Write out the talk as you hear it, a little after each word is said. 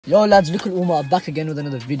Yo lads, look at Umar, back again with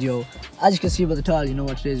another video. As you can see by the title, you know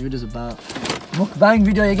what today's video is about. Mukbang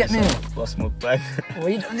video, you get me? What's mukbang?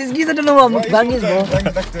 Wait, these guys don't know what mukbang is,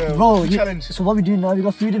 bro. Bro, challenge. So what we doing now? We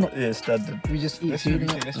got food in it. Yeah, standard. We just eat food in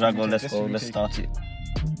it. Let's go, let's start it.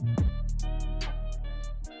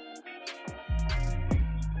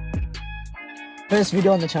 First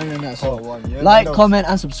video on the channel and that, so yeah, like, comment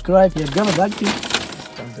and subscribe. Yeah, grab a bag too.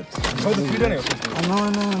 Show the food on it. I know.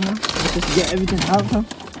 Let's just get everything out, fam.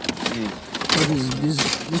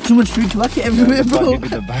 There's too much food to whack it everywhere, bro.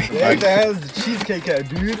 Yeah, the hell's the cheesecake here,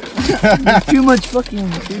 dude? There's too much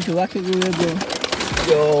fucking food to whack everywhere, bro.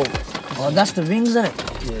 Yo. Oh, that's the wings, isn't it?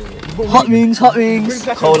 Yeah. Hot wings.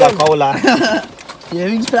 Cola. Yeah,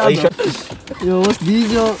 wings flat, bro. Yo, what's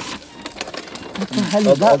these, yo? What the hell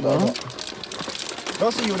is that, bro?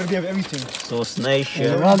 Also, you want to be of everything. Sauce Nation.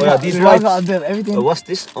 These vibes. A bit of everything. What's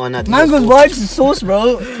this? Oh, no, Mango's vibes is sauce,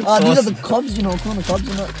 bro. These are the cobs, you know, corn the cobs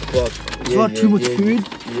and that. It's not too much food.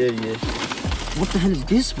 Yeah. What the hell is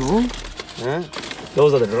this, bro? Huh?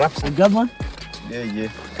 Those are the wraps. I grab one. Yeah.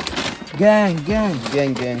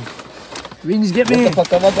 Gang. Wings, get me. What the fuck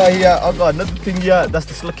have I got here? I got another thing here. That's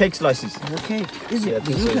the cake slices. Okay, is it? Yeah,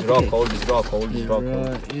 this is raw cold. It's raw cold. You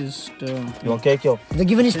want cake, yo? They're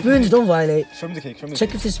giving you spoons, don't violate. Show me the cake.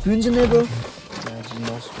 Check if there's spoons in there, bro.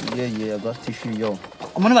 Yeah, I got tissue, yo.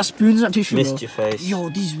 I'm on about spoons, not tissue, Missed bro. your face. Yo,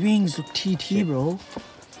 these wings look TT, bro.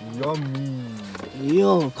 Yummy.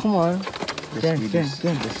 Yo, come on. Let's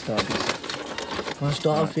start this. Wanna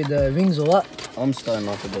start off with the wings or what? I'm starting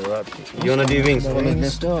off with the wrap. You wanna do wings?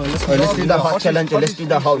 Let's do the hot challenge. Let's do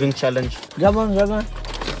the hot wing challenge. Grab one. Have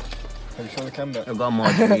you shown the camera? I got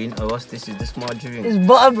margarine. What's this? Is this margarine? It's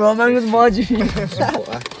butter, bro. Mango's margarine.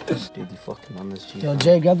 Dude, fucking honest. Yo,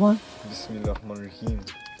 Jay, grab one. Bismillahirrahmanirrahim.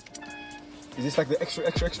 Is this like the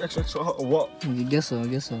extra hot or what? I guess so.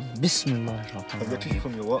 Bismillah. Have you got tissue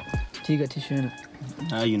from your what? You got tissue in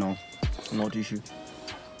it. You know. No tissue.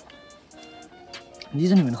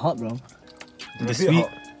 These aren't even hot, bro. They're sweet.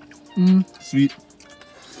 Sweet.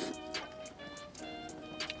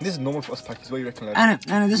 This is normal for us Pakis. What do you reckon, lad?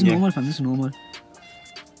 Anna, this is normal, fam. This is normal.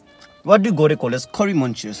 What do Gore call us? Curry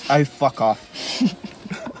munchers. I fuck off.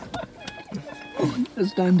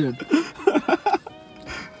 That's standard.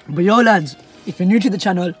 But yo, lads, if you're new to the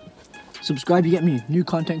channel, subscribe, you get me. New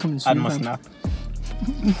content coming soon. Add my snap.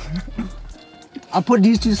 I'll put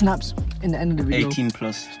these two snaps in the end of the video. 18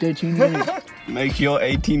 plus. Stay tuned. Make your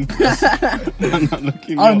 18 plus. I'm not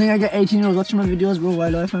looking. I don't think I get 18-year-olds watching my videos, bro. Why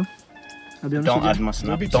lie, fam? I'll be honest. Don't add my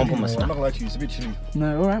snap. Don't put my snap. I'm not gonna lie to you. It's a bit chilly.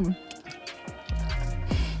 No, alright, man.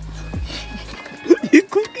 You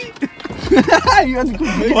cookie. You want to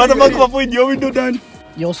cook? What the fuck am I putting your window down?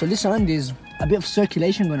 Yo, so listen, there's a bit of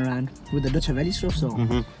circulation going around with the Dutch Valley stuff, so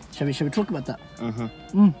shall we talk about that?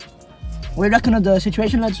 What do you reckon of the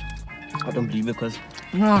situation, lads? I don't believe it, cause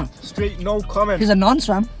No. Straight no comment. He's a nonce,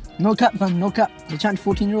 fam. No cap, fam, no cap. They chant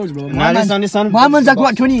 14-year-olds, bro. Nah, listen. My man's like,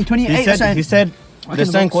 what, 20, 28? He said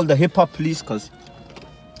there's something called the hip-hop police, cause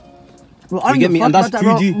bro, I don't give a fuck about that,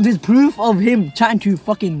 bro. There's proof of him chatting to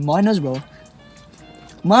fucking minors, bro.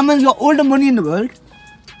 My man's got all the money in the world.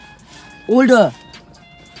 Older.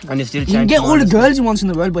 And he's still he can get all the girls he wants in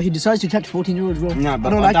the world, but he decides to chat to 14-year-olds, bro. Nah,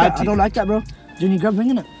 but I don't like that, bro. Didn't you grab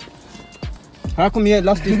ringing it? How come you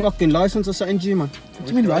lost his fucking license or something, G, man? What do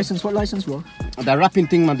you mean license? What license, bro? That rapping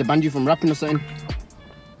thing, man. They banned you from rapping or something.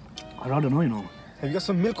 I don't know, you know. Have you got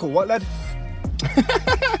some milk or what, lad?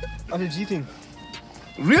 On the G thing.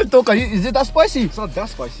 Real talk, is it that spicy? It's not that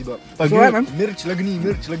spicy, but it's alright, man. Mirch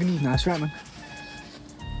lagni. Nah, it's right, man.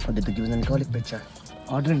 Oh, did they give us any garlic bread, chat?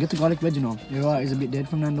 I didn't get the garlic bread, you know. You're right, it's a bit dead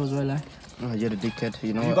from Nando'S, well, like. Oh, you're a dickhead,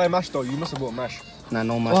 you know. If you buy mash though, you must have bought mash. Nah,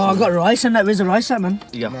 no mash. Oh, I got rice in that. Where's the rice at, man?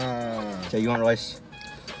 Yeah. Nah. Yeah, you want rice?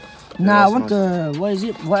 Nah, I want the... What is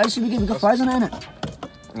it? What else did we get? We got fries on it, innit?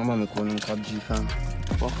 I'm on the corner called G, fam.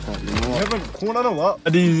 Fuck that, you know You what? haven't corn or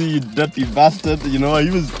what? You dirty bastard, you know what he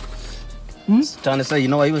was trying to say, you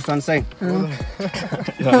know what he was trying to say?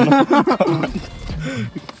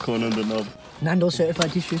 Corn on the knob. Nando'S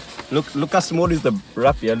certified tissue. Look how small is the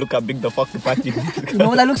wrap here, look how big the fucking patty is. You know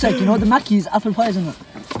what that looks like? You know the Mackey's apple pie, isn't it?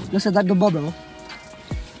 Looks like that double, bro.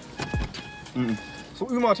 So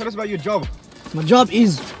Umar, tell us about your job. My job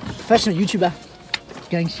is professional YouTuber.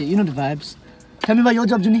 Gang shit, you know the vibes. Tell me about your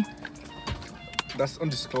job, Johnny. That's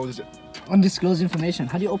undisclosed. Undisclosed information.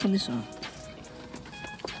 How do you open this?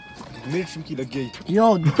 Mirch lagay.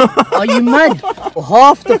 Yo, are you mad?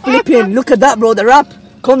 Half the flipping. Look at that, bro. The wrap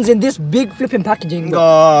comes in this big flipping packaging,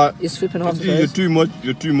 bro. It's flipping half the You're price.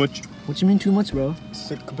 too much. What you mean too much, bro?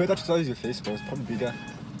 So compare that to the size of your face, bro. It's probably bigger.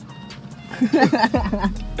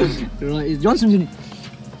 Right, it's Johnson, Johnny.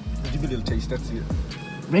 Give me a little taste, that's it.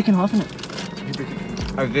 Break in half in it.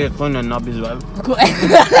 I get corn and knob as well.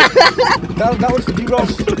 That one's for you, bro.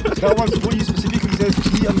 That one's for you specifically.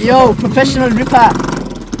 Says Yo, professional ripper.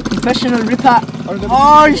 Professional ripper.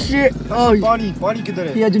 Oh shit. Oh. Bonnie get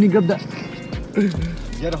that. Yeah, Johnny, grab that.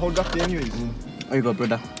 You had to hold back there anyways. There you go,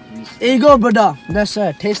 brother. Here you go, brother. That's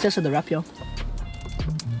taste test of the wrap, yo.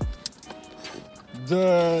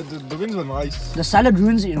 The wings were nice. The salad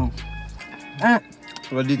ruins it, you know.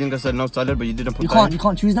 What do you think I said? No salad, but you didn't put You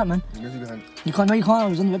can't choose that, man. You can't. No, you can't. I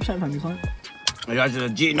was on the website, fam. You can't. I got a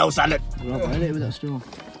G, no salad. Violate with that still.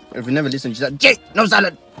 If you never listen, she said, G, no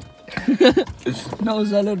salad. No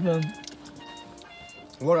salad, fam.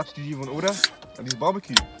 What wraps did you even order? And these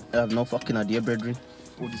barbecue? I have no fucking idea, brethren.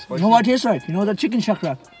 Oh, these You spicy. know what it tastes like? You know the chicken shack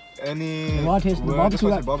wrap? Any... The raw taste, the barbecue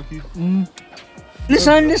wrap. Barbecue.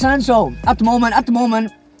 Listen. So, at the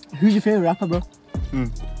moment, who's your favorite rapper, bro?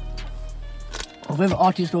 Or favorite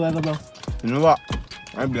artist or whatever, bro? You know what?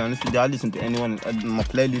 I'll be honest with you, I listen to anyone on my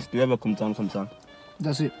playlist. Whoever comes on.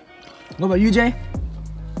 That's it. What about you, Jay?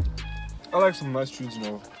 I like some nice tunes, you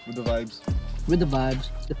know, with the vibes. With the vibes.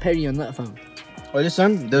 The Perry on that, fam. Oh,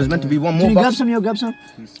 listen, there was meant to be one more Can you box. grab some?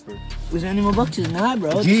 Was there any more boxes? Nah,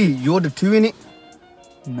 bro. Gee, you ordered 2 in it.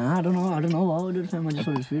 Nah, I don't know what I ordered, fam. I just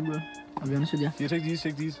ordered food, bro. I'll be honest with you. Yeah, take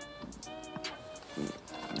these.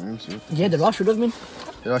 Yeah, the rice should have been.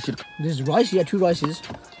 Rashid. There's rice, yeah, 2 rices.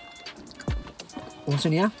 What's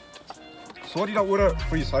in here? So what did I order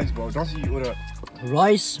for your sides, bro? Don't see you order...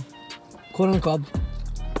 Rice, corn on the cob.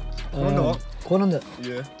 Corn on the what? Corn on the...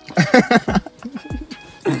 Yeah.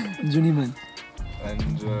 Juni, man.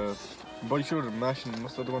 And, body shoulder mash and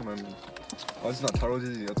what's the other one, man? Oh, it's not taros,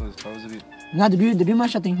 is it? I thought it was taros, is it? Nah, the beef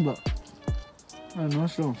mash, I think, but... I don't know,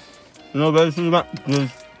 so... No, guys, this is about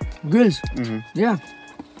Grills? Yeah.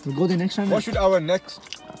 We'll go there next time. What should our next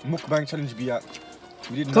mukbang challenge be at?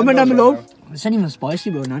 We did Comment down Nando'S below. right It's not even spicy,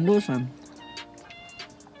 bro. Nando'S, fam.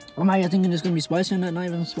 I'm out here thinking it's gonna be spicy and not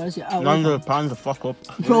even spicy. None of the pans the fuck up.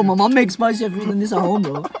 Bro, my mom makes spicier food than this at home,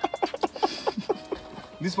 bro.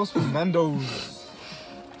 This is supposed to be Nando'S.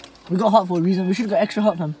 We got hot for a reason. We should have got extra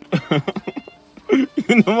hot, fam.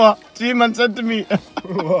 You know what? G-Man said to me.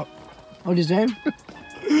 What? What is that?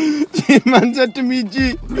 G-Man said to me,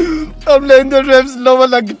 G, I'm letting the refs lower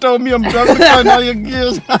like you told me I'm drunk with all your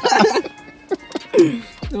gears.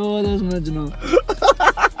 Oh, that's mad to know.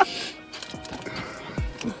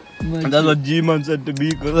 And that's what G-Man said to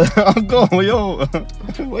me, because I'll go, yo.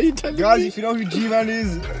 What are you telling Guys, me? if you know who G-Man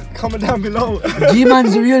is, comment down below.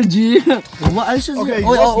 G-Man's the real G. What else is Okay, it?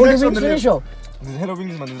 what's Oh, next the on the finish, list? yo. There's head of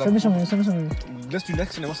wings, man. Send me something. Let's do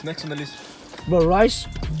next on it. What's next on the list? Bro, rice.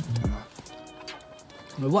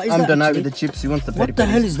 Bro, what is I'm that? done out actually? with the chips. He wants the What the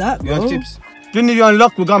hell is that, You bro? want chips? Junior, you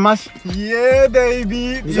unlock, we got mash. Yeah, baby.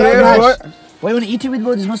 Is Yeah, that boy. mash? What you want to eat it with,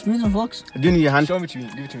 bro? There's no spoons and forks. Junior, your hand. Show me to me.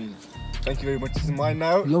 Give it to me. Thank you very much. This is mine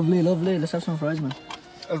now. Lovely. Let's have some fries, man.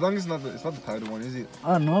 As long as it's not the powder one, is it?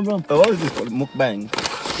 I don't know, bro. Oh, what is this called? Mukbang.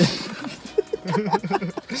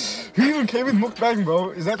 Who even came with mukbang,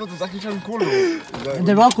 bro? Is that what it's actually trying to call it?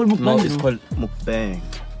 They're all called mukbang. No, you it's know. called mukbang.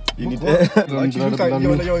 You need Mukbang? that.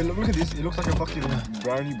 Look at this. It looks like a fucking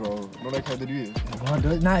brownie, bro. Not like how they do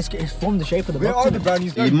it. Nah, it's formed the shape of the Where box. are the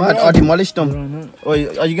brownies? You might I demolished them. Bro, Oh,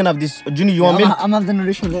 are you gonna have this? Junior, you want milk? I'm having the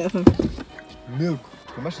nourishment later, fam. Milk.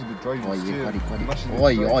 The mash is a bit dry.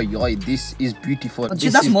 Oi, Oi. this is beautiful.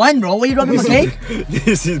 Shit, that's mine, bro. What are you rubbing my cake?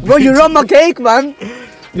 This is Bro, you rub my cake, man.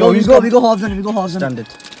 Yo, we who's go got- halves on it. standard.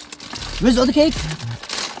 Where's the other cake?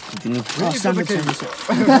 Junior. Oh, is the other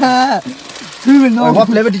standard. Who will know? What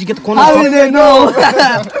flavor did you get the corn How will on? they know?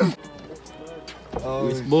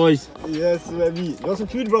 Oh, Boys. yes, baby. You want some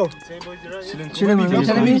food, bro? Chilling, man. You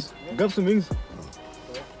telling me? Grab some wings.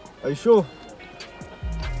 Are you sure?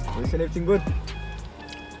 Are you saying everything good?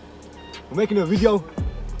 We're making a video.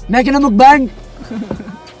 Making a mukbang.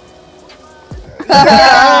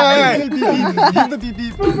 Give the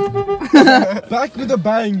beep. Back with a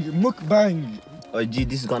bang. Mukbang. Oh, gee,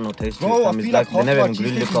 this has got no taste to Bro, it, I fam. It's feel like like they never even half my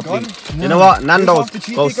grilled it cheesecake is properly. gone. You know what? Half Nando'S, the go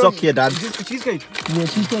cheesecake suck on- here, dad. Is this the cheesecake? Yeah,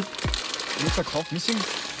 cheesecake. It looks like half missing.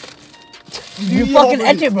 You fucking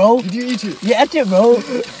ate it, bro. Did you eat it? You ate it, bro.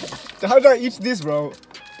 How did I eat this, bro?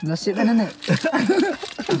 That's it then,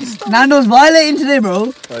 innit? Nando's violating today,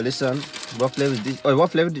 bro. Oh, listen. What flavor is this? Oh, what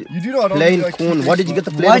flavor did You do know I don't plain really like corn. cheesecake, What did you get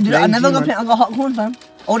the bro. flavor Why did I plain never G, got man? plain? I got hot corn, fam.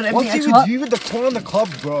 Ordered everything What's it extra with hot. you with the corn on the cob,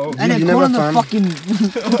 bro? And then you corn on never, the fam.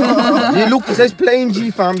 fucking... Yeah, look, it says plain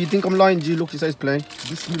G, fam. You think I'm lying, G? Look, it says plain.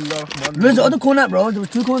 Bismillah, man. Where's the other corn at, bro? There was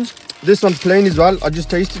 2 corns. This one's plain as well. I just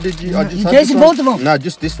tasted it, G. I just You had tasted this one. both of them? Nah,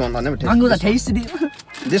 just this one. I never tasted Mango, I this one. tasted it.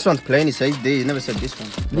 This one's plain, it says there. You never said this one.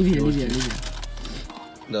 Leave it.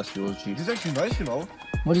 That's yours, G. This is actually nice, you know.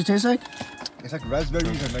 What does it taste like? It's like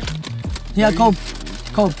raspberries and like. Yeah, Cope.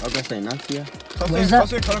 I was gonna say nuts, yeah. Where is that?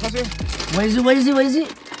 Where is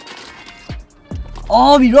it?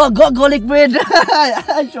 Oh, we got garlic bread.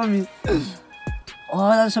 Show me. Oh,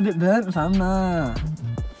 that's a bit burnt, fam. Nah.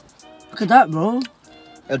 Look at that, bro.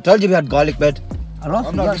 I told you we had garlic bread. I'm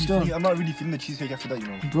not really feeling the cheesecake after that, you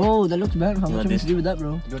know. Bro, that looks burnt, fam. What do you do with that,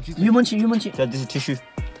 bro? You munch it. So this is tissue.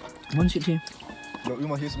 Munch it, too. Yo, you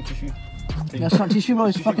want here's some tissue? That's not tissue, bro.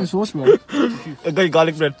 It's fucking sauce, bro. I got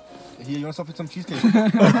garlic bread. Here, you want to stop with some cheesecake? It's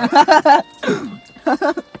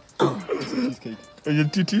a cheesecake. Is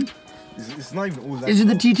it TT? It's not even all that. Is it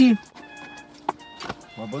the TT?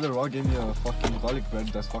 My brother Raw gave me a fucking garlic bread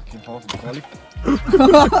that's fucking half garlic.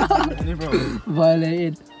 Hey, bro.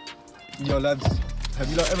 Violated. Yo, lads, have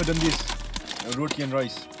you ever done this? Roti and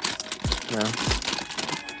rice? No.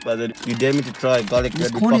 But you dare me to try garlic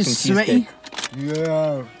bread with fucking cheesecake?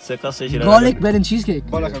 Yeah. Garlic bread and cheesecake.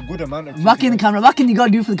 But like a good amount of cheesecake. Back in the camera. What can you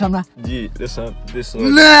gotta do for the camera? Gee, this one.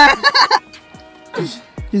 Nah.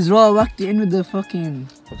 He's raw whacked it in with the fucking.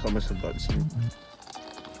 Look how much of that is.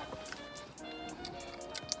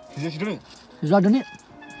 He's actually done it. He's raw done it.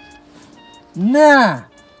 Nah.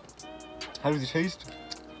 How does it taste?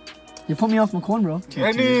 You put me off my corn, bro. TT.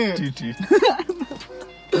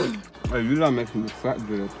 Hey, you don't make me fat,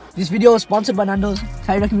 bro. This video is sponsored by Nando'S.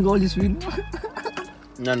 How do you reckon we go all this food?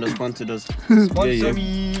 Nando'S sponsored us. Sponsor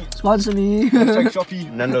me. Sponsor me. Hashtag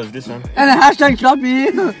Shopee. Nando'S, this one. And a hashtag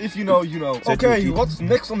Shopee. If you know, you know. Okay, what's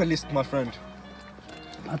next on the list, my friend?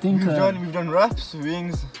 I think we've done wraps,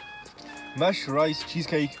 wings, mashed rice,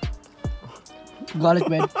 cheesecake, garlic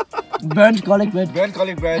bread, burnt garlic bread. Burnt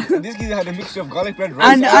garlic bread. This guy had a mixture of garlic bread,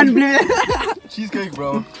 rice, and cheesecake,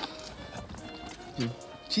 bro.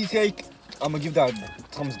 Cheesecake, I'm gonna give that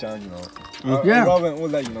thumbs down, you know. Yeah. Rather than all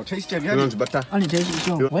that, you know. Tasty, have you had it? Butter. I need to taste it.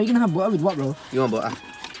 So. Why are you gonna have butter with what, bro? You want butter?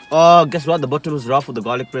 Oh, guess what? The butter was raw for the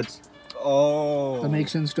garlic breads. Oh. That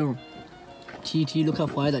makes sense, though. TT, look how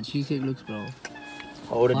fire that cheesecake looks, bro.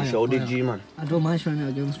 I already showed it, G, man. I don't mind showing it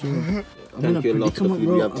again, bro. Thank you a lot for the food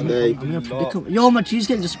we have today. Yo, my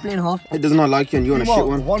cheesecake just split in half. It does not like you and you want a shit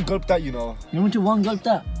one. One gulp that, you know. You want to one gulp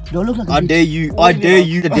that? Don't look like a I dare you. I dare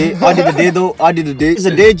you. I did the day though. I did the day. It's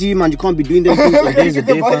a day, G, man. You can't be doing them things. A day is a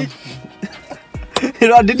day, fam. You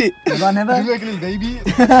know, I did it. I never. You like a little baby?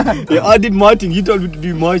 Yeah, I did my thing. You told me to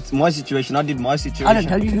do my situation. I did my situation. I didn't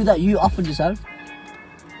tell you to do that. You offered yourself.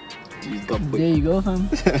 Jeez, there you go, fam.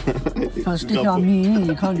 Can't stick it on me.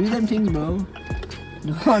 You can't do them things, bro.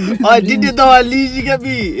 You can't do them I did it though, at least you get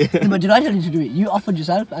me. Yeah, but did I tell you to do it? You offered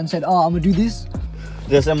yourself and said, oh, I'm gonna do this.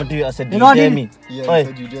 Yes, I'm gonna do it. I said, do you dare me? Yeah, you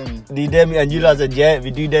said you dare me. Do you dare me? And you guys said, yeah, we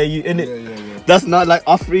do dare you, innit? Yeah. That's not like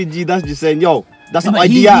offering, G. That's just saying, yo, that's an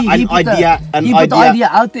idea, an idea. He put the idea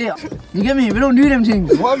out there. You get me? We don't do them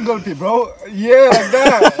things. One gulpy, bro. Yeah, like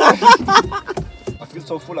that. I feel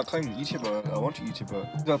so full, I can't even eat it, but I want to eat it,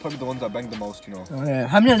 but these are probably the ones that bang the most, you know. Oh, yeah.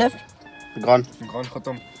 How many are left? Gone. Gone,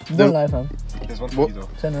 khatam. Don't lie, fam. There's one for you,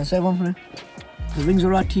 though. Say one for me. The wings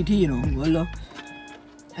are at TT, you know. Wallah.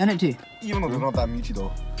 And it tea. Even though they're not that meaty,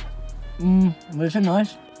 though. But it's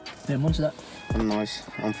nice. Yeah, munch that. I'm nice.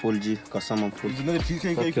 I'm full, G. Got some, I'm full. There's another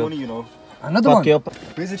cheesecake cake on it, you know. Another one?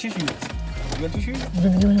 Where's the tissue? You want tissue?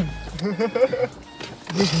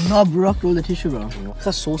 This knob rocked all the tissue, bro.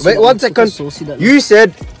 Saucy. Wait, 1 second. You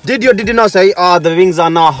said, did you or did you not say, the wings are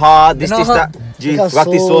not hard, this, that? G, rock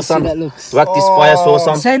this sauce on. Rock this fire sauce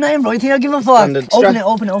on. Say nothing, bro. You think I'll give a fuck?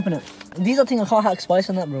 Open it. These are things I can't hack spice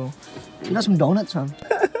on that, bro. You got some donuts, man.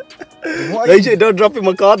 Don't drop in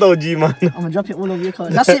my car though, G, man. I'm gonna drop it all over your car.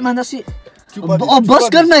 That's it, man. That's it. Oh, bus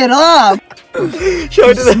karna hai na. Show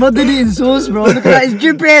it to them. Smothered it in sauce, bro. Look at that. It's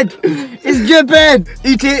dripping. It's dripping.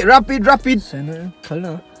 Eat it. Rapid. Say no.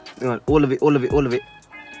 Kalna. All of it.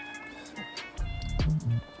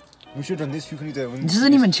 We should have done this. You can eat that. This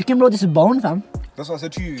isn't even chicken, bro. This is bone, fam. That's what I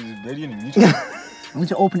said to you. It's barely any meat. I'm going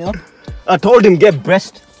to open it up. I told him get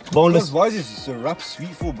breast. Boneless. Why is this a wrap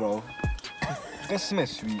sweet for, bro? That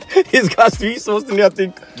smells sweet. He's got sweet sauce in here, I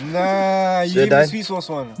think. Nah, you gave me sweet sauce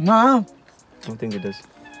one. Nah. I don't think it does.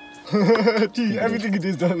 Everything it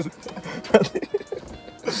is does.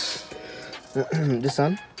 This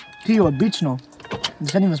one? You're a bitch now.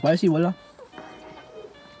 This ain't even spicy, wallah.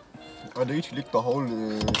 I did lick the whole,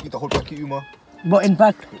 eat the whole packet, Uma. But in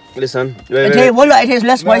fact, listen. It tastes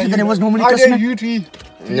less spicy than it was normally. I dare you to eat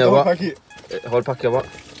the whole packet. Whole packet of what?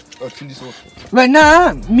 Chili sauce. Wait,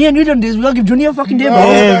 nah. Me and you done this. We gotta give Junior a fucking day,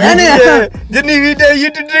 bro. Didn't we dare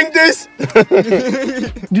you to drink this?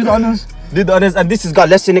 Do the honors. And this has got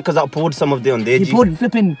less in it because I poured some of it on there, G. He poured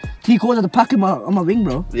flipping 3/4 of the packet on my wing,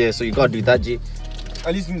 bro. Yeah, so you gotta do that, G.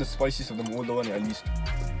 At least give me the spiciest of them all, though, at least.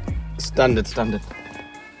 Standard.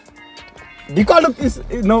 You can't look.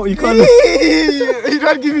 No, you can't. Look. You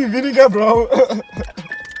can't give me vinegar, bro.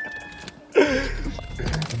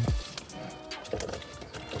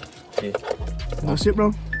 Okay. That's it,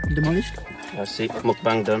 bro. Demolished. That's it.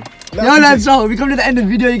 Mukbang done. Yo, that's all. We come to the end of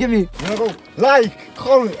the video. You get me? You wanna go like,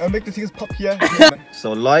 comment, and make the things pop here.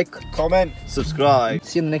 So like, comment, subscribe.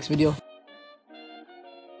 See you in the next video.